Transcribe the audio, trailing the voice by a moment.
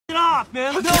off,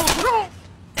 man! No!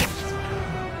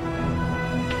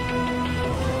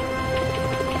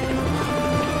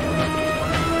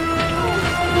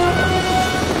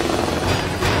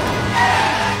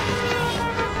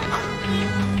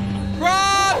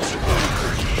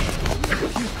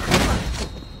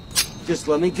 Just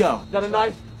let me go. Is that a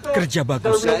knife? Kerja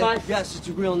bagus. Is that a real knife? Yes, it's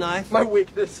a real knife. My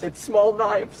weakness, it's small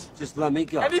knives. Just let me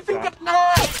go. Anything but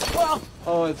knives! Well,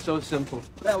 Oh, it's so simple.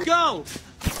 Go!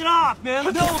 Get off, man!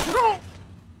 No!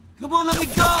 Come on, let me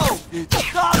go!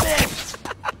 Stop it!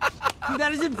 Dude,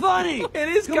 that isn't funny! it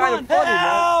is Come kind on, of funny,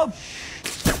 help!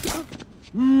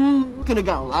 Could have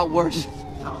gotten a lot worse.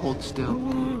 Now hold still.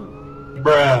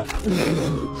 Bruh.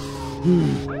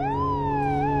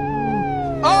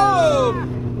 Oh!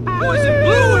 Boys in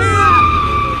blue here!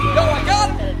 Yo, I got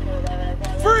him!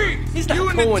 Freeze! He's not You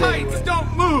and the going Titans anywhere. don't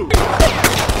move!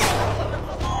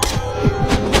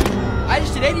 I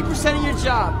just did 80% of your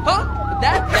job. Huh?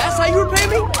 That's how you were paying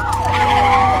me?